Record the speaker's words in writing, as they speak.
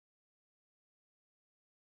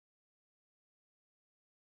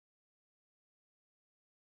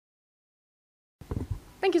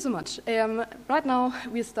Thank you so much. Right now,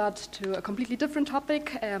 we start to a completely different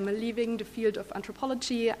topic, leaving the field of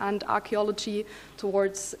anthropology and archaeology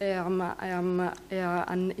towards an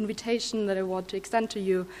invitation that I want to extend to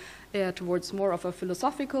you towards more of a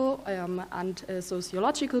philosophical and a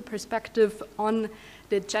sociological perspective on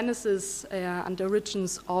the genesis and the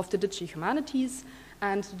origins of the digital humanities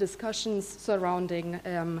and the discussions surrounding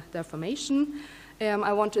their formation.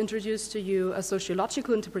 I want to introduce to you a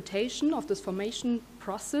sociological interpretation of this formation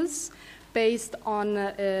process based on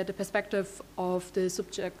the perspective of the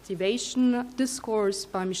subjectivation discourse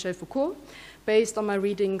by Michel Foucault, based on my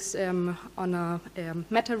readings on a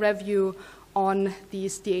meta-review on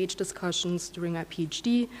these DH discussions during my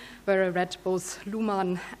PhD, where I read both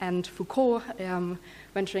Luhmann and Foucault,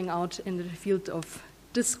 venturing out in the field of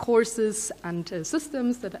discourses and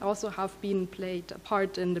systems that also have been played a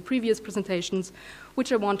part in the previous presentations,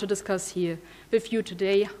 which I want to discuss here with you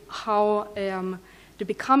today, how the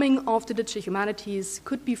becoming of the digital humanities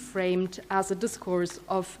could be framed as a discourse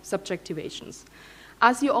of subjectivations.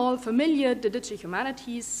 As you're all familiar, the digital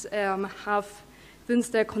humanities have, since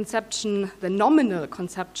their conception, the nominal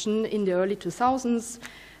conception in the early 2000s,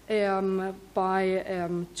 by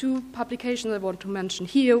two publications I want to mention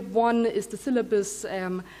here. One is the syllabus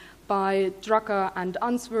by Drucker and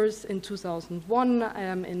Answers in 2001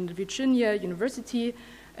 in Virginia University.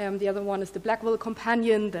 The other one is the Blackwell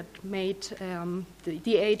Companion that made the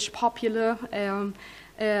DH popular in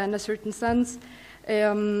a certain sense.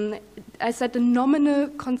 I said the nominal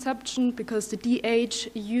conception because the DH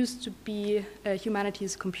used to be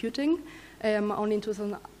humanities computing. Only in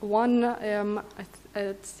 2001,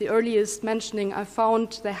 it's the earliest mentioning I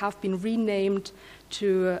found, they have been renamed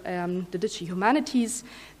to the digital humanities.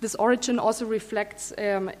 This origin also reflects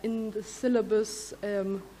in the syllabus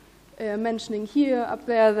mentioning here up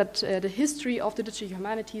there that the history of the digital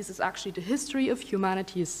humanities is actually the history of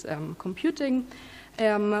humanities computing,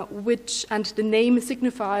 which, and the name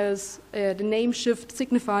signifies, the name shift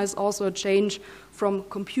signifies also a change from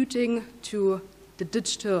computing to the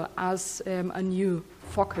digital as a new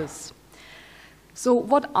focus. So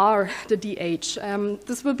what are the DH?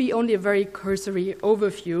 This will be only a very cursory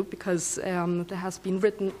overview because there has been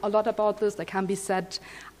written a lot about this. There can be said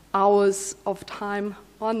hours of time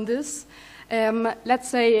on this. Let's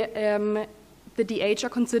say the DH are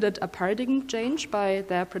considered a paradigm change by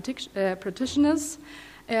their practitioners.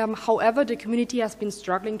 However, the community has been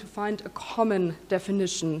struggling to find a common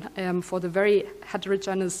definition for the very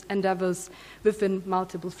heterogeneous endeavors within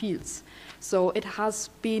multiple fields. So it has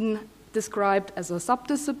been described as a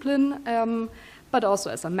subdiscipline, but also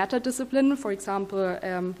as a meta-discipline. For example,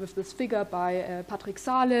 with this figure by Patrick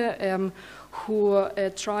Sahle, who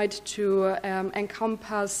tried to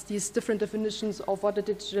encompass these different definitions of what the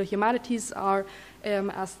digital humanities are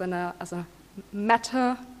as a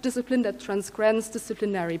meta-discipline that transcends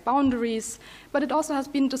disciplinary boundaries, but it also has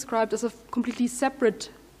been described as a completely separate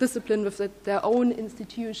discipline with their own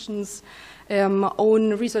institutions,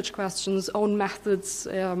 own research questions, own methods,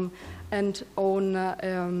 and own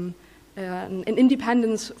an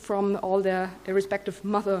independence from all their respective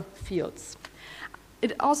mother fields.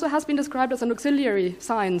 It also has been described as an auxiliary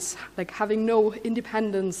science, like having no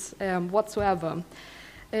independence whatsoever.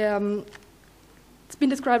 It's been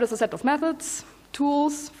described as a set of methods,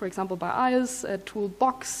 tools, for example by IAS, a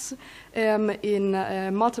toolbox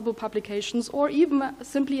in multiple publications, or even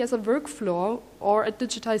simply as a workflow or a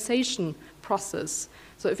digitization process.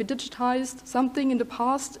 So if you digitized something in the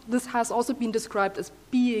past, this has also been described as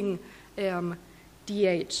being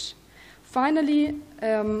DH. Finally,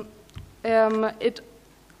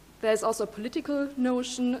 there's also a political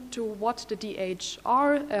notion to what the DH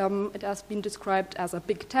are. It has been described as a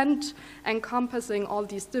big tent encompassing all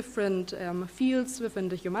these different fields within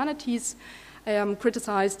the humanities,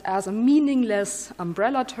 criticized as a meaningless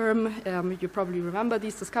umbrella term. You probably remember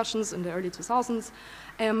these discussions in the early 2000s,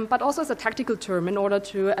 but also as a tactical term in order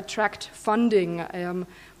to attract funding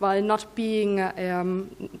while not being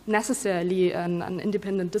necessarily an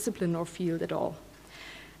independent discipline or field at all.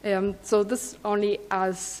 So this only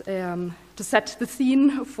as to set the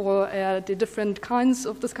scene for the different kinds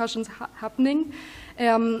of discussions happening.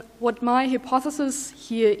 What my hypothesis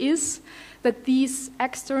here is that these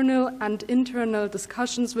external and internal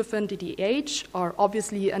discussions within the DH are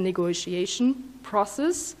obviously a negotiation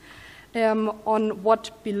process on what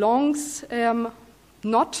belongs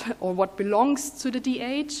not, or what belongs to the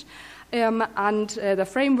DH, and the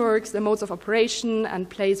frameworks, the modes of operation, and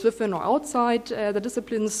place within or outside the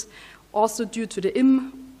disciplines, also due to the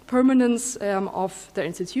impermanence of their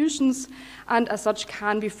institutions, and as such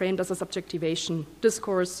can be framed as a subjectivation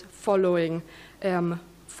discourse following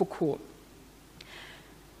Foucault.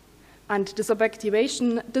 And the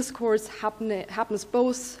subjectivation discourse happens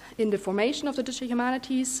both in the formation of the digital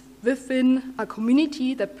humanities within a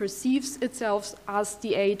community that perceives itself as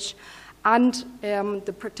DH, and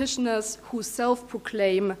the practitioners who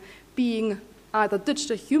self-proclaim being either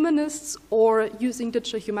digital humanists or using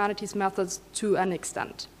digital humanities methods to an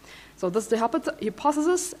extent. So this is the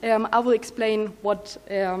hypothesis. I will explain what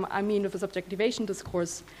I mean with the subjectivation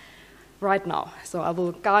discourse right now. So I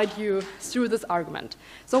will guide you through this argument.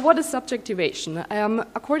 So what is subjectivation?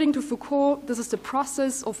 According to Foucault, this is the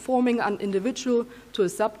process of forming an individual to a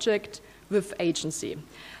subject with agency.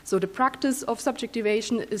 So the practice of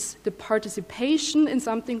subjectivation is the participation in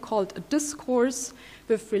something called a discourse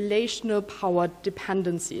with relational power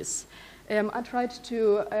dependencies. I tried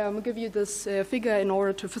to give you this figure in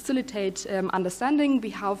order to facilitate understanding.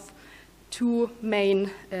 We have two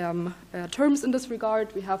main terms in this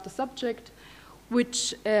regard. We have the subject,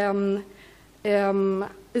 which is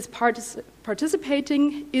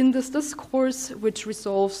participating in this discourse, which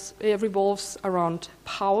revolves around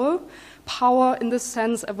power. Power, in this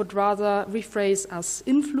sense, I would rather rephrase as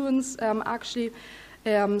influence, actually.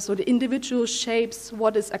 So the individual shapes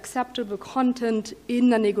what is acceptable content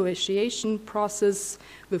in a negotiation process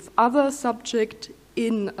with other subject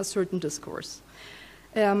in a certain discourse.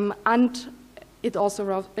 And it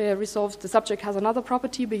also resolves, the subject has another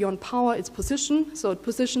property beyond power, its position. So it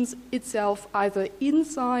positions itself either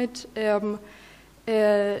inside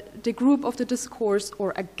the group of the discourse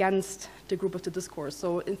or against the group of the discourse.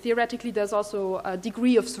 So theoretically, there's also a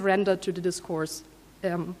degree of surrender to the discourse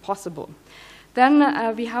possible.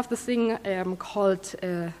 Then we have the thing called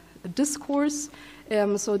discourse.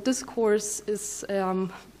 So discourse is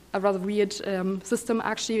a rather weird system,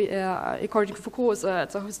 actually, according to Foucault.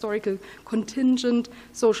 It's a historical contingent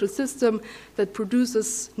social system that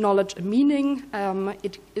produces knowledge and meaning.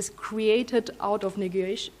 It is created out of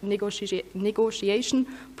negotiation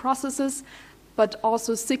processes, but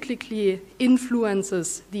also cyclically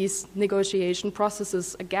influences these negotiation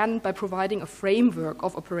processes, again, by providing a framework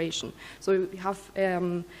of operation. So we have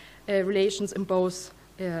relations in both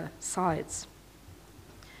sides.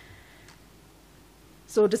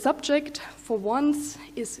 So the subject, for once,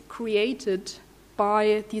 is created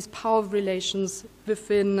by these power relations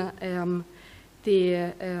within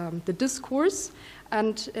the discourse.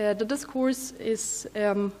 And the discourse is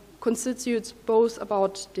constitutes both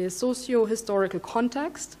about the socio-historical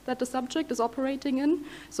context that the subject is operating in,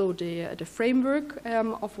 so the framework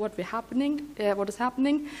of what is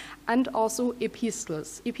happening, and also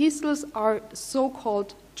epistles. Epistles are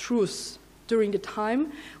so-called truths during the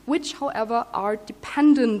time, which, however, are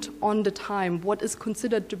dependent on the time, what is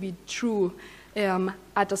considered to be true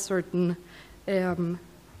at a certain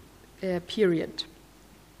period.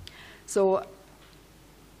 So,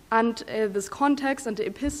 and this context and the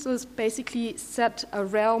epistles basically set a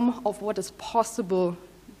realm of what is possible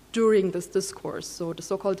during this discourse, so the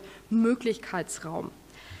so-called Möglichkeitsraum.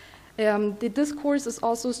 The discourse is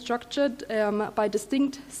also structured by a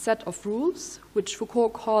distinct set of rules, which Foucault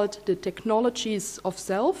called the technologies of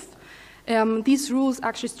self. These rules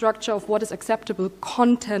actually structure of what is acceptable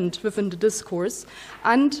content within the discourse,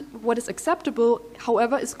 and what is acceptable,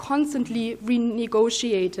 however, is constantly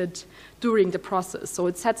renegotiated during the process. So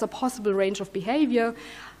it sets a possible range of behavior,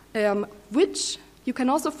 which you can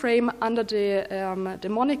also frame under the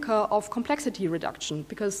moniker of complexity reduction,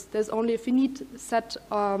 because there's only a finite set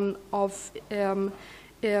of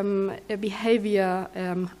behavior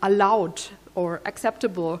allowed or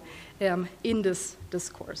acceptable in this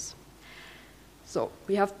discourse. So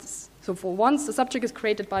we have this. So for once, the subject is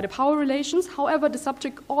created by the power relations. However, the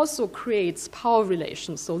subject also creates power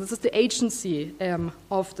relations. So this is the agency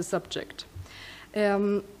of the subject.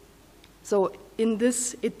 So in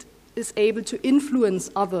this, it is able to influence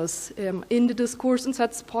others in the discourse and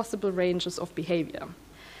sets possible ranges of behavior.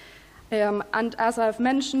 And as I've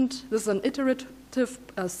mentioned, this is an iterative,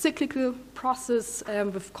 cyclical process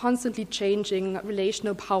with constantly changing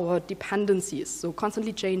relational power dependencies, so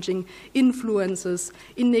constantly changing influences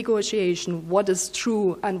in negotiation, what is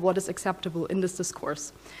true and what is acceptable in this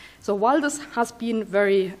discourse. So while this has been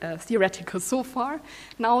very theoretical so far,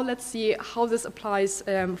 now let's see how this applies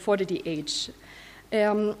for the DH.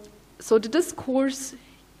 So the discourse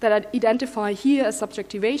that I identify here as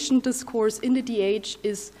subjectivation discourse in the DH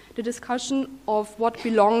is the discussion of what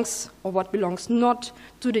belongs or what belongs not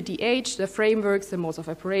to the DH, their frameworks, their modes of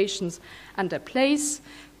operations, and their place,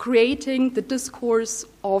 creating the discourse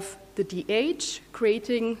of the DH,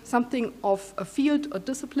 creating something of a field or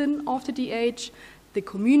discipline of the DH, the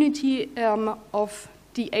community of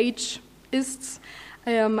DHists,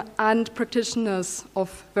 and practitioners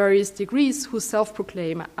of various degrees who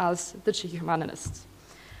self-proclaim as digital humanists.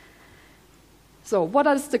 So what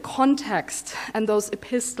is the context and those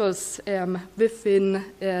epistles within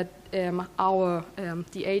our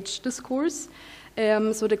DH discourse?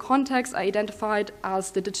 So the context I identified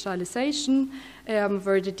as the digitalization,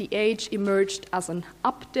 where the DH emerged as an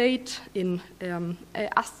update in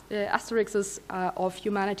asterisks of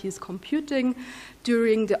humanities computing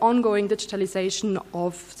during the ongoing digitalization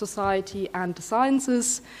of society and the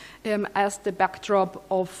sciences, as the backdrop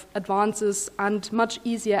of advances and much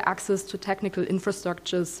easier access to technical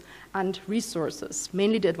infrastructures and resources,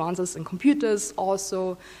 mainly the advances in computers,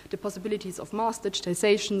 also the possibilities of mass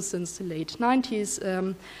digitization since the late 90s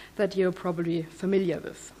that you're probably familiar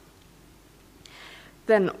with.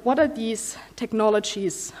 Then, what are these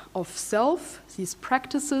technologies of self, these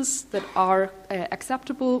practices that are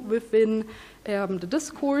acceptable within the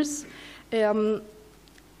discourse?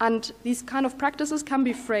 And these kind of practices can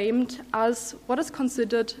be framed as what is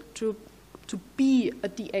considered to be a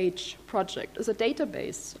DH project. Is a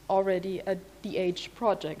database already a DH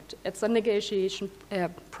project? It's a negotiation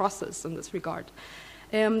process in this regard.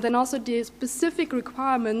 Then also the specific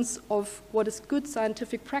requirements of what is good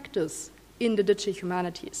scientific practice in the digital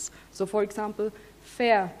humanities. So, for example,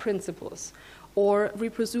 FAIR principles, or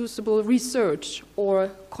reproducible research, or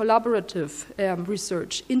collaborative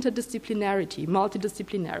research, interdisciplinarity,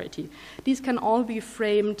 multidisciplinarity. These can all be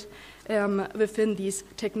framed within these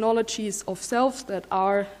technologies of self that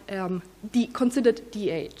are considered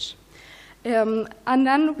DH. And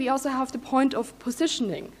then we also have the point of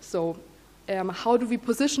positioning. So how do we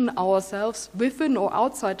position ourselves within or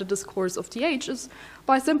outside the discourse of DH is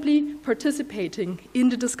by simply participating in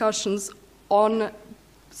the discussions on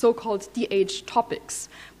so-called DH topics.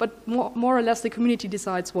 But more or less the community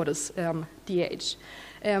decides what is DH.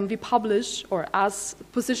 We publish, or as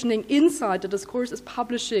positioning inside the discourse is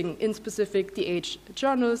publishing in specific DH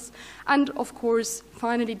journals, and of course,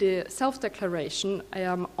 finally, the self-declaration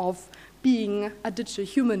of being a digital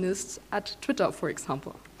humanist at Twitter, for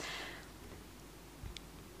example.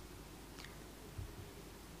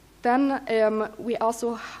 Then we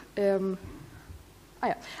also,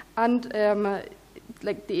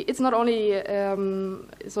 it's not only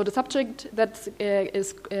so the subject that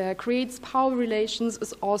creates power relations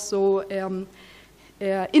is also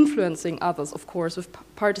influencing others, of course, with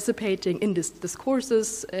participating in these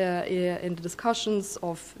discourses, in the discussions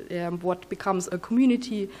of what becomes a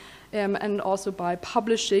community, and also by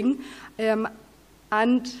publishing.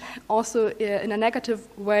 And also in a negative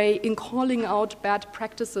way in calling out bad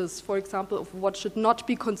practices, for example, of what should not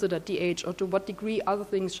be considered DH, or to what degree other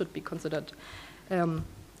things should be considered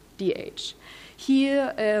DH.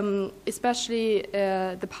 Here, especially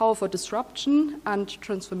the power for disruption and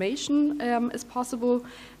transformation is possible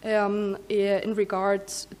in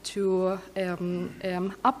regards to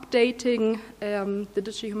updating the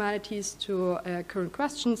digital humanities to current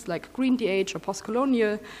questions like green DH or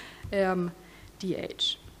post-colonial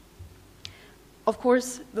DH. Of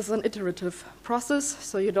course, this is an iterative process,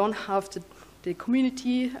 so you don't have the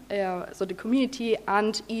community, so the community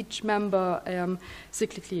and each member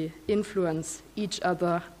cyclically influence each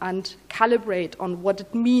other and calibrate on what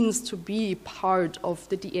it means to be part of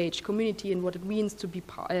the DH community and what it means to be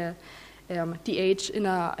DH in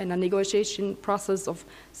a negotiation process of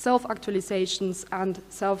self-actualizations and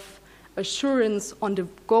self-assurance on the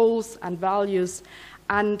goals and values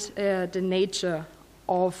and the nature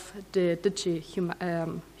of the digital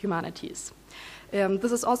humanities.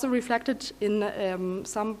 This is also reflected in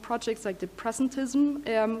some projects like the presentism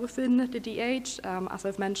within the DH, as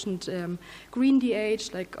I've mentioned, green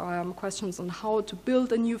DH, like questions on how to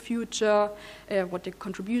build a new future, what the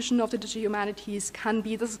contribution of the digital humanities can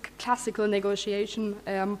be. This is a classical negotiation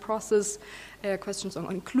process, questions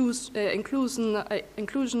on inclusion,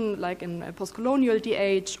 like in post-colonial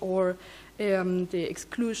DH, or the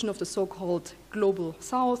exclusion of the so-called global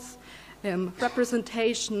south,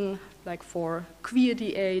 representation, like for queer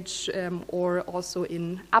DH, or also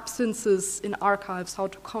in absences in archives, how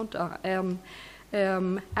to counteract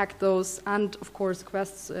those, and of course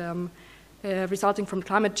quests resulting from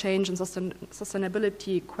climate change and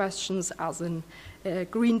sustainability questions as in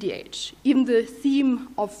green DH. Even the theme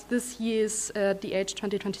of this year's DH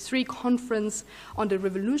 2023 conference on the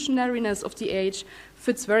revolutionariness of DH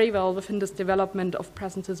fits very well within this development of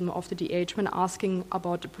presentism of the DH when asking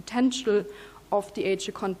about the potential of DH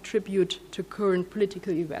to contribute to current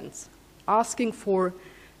political events, asking for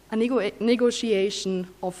a negotiation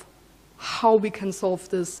of how we can solve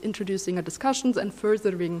this, introducing a discussions and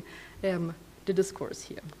furthering the discourse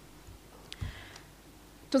here.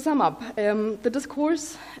 To sum up, the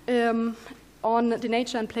discourse on the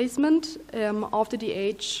nature and placement of the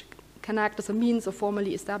DH can act as a means of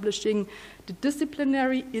formally establishing the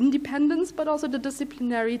disciplinary independence, but also the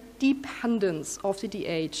disciplinary dependence of the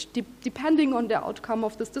DH, depending on the outcome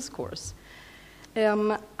of this discourse.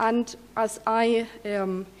 And as I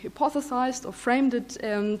hypothesized or framed it,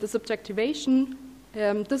 the subjectivation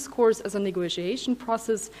discourse as a negotiation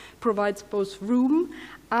process provides both room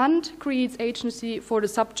and creates agency for the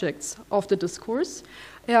subjects of the discourse,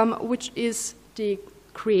 which is the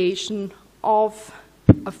creation of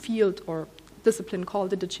a field or discipline called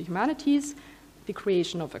the digital humanities, the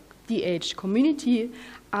creation of a DH community,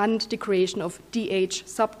 and the creation of DH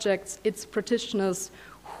subjects, its practitioners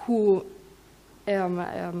who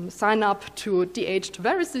sign up to DH to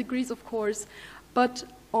various degrees, of course, but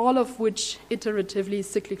all of which iteratively,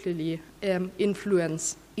 cyclically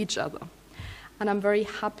influence each other. And I'm very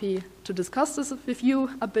happy to discuss this with you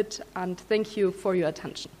a bit, and thank you for your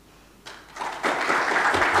attention.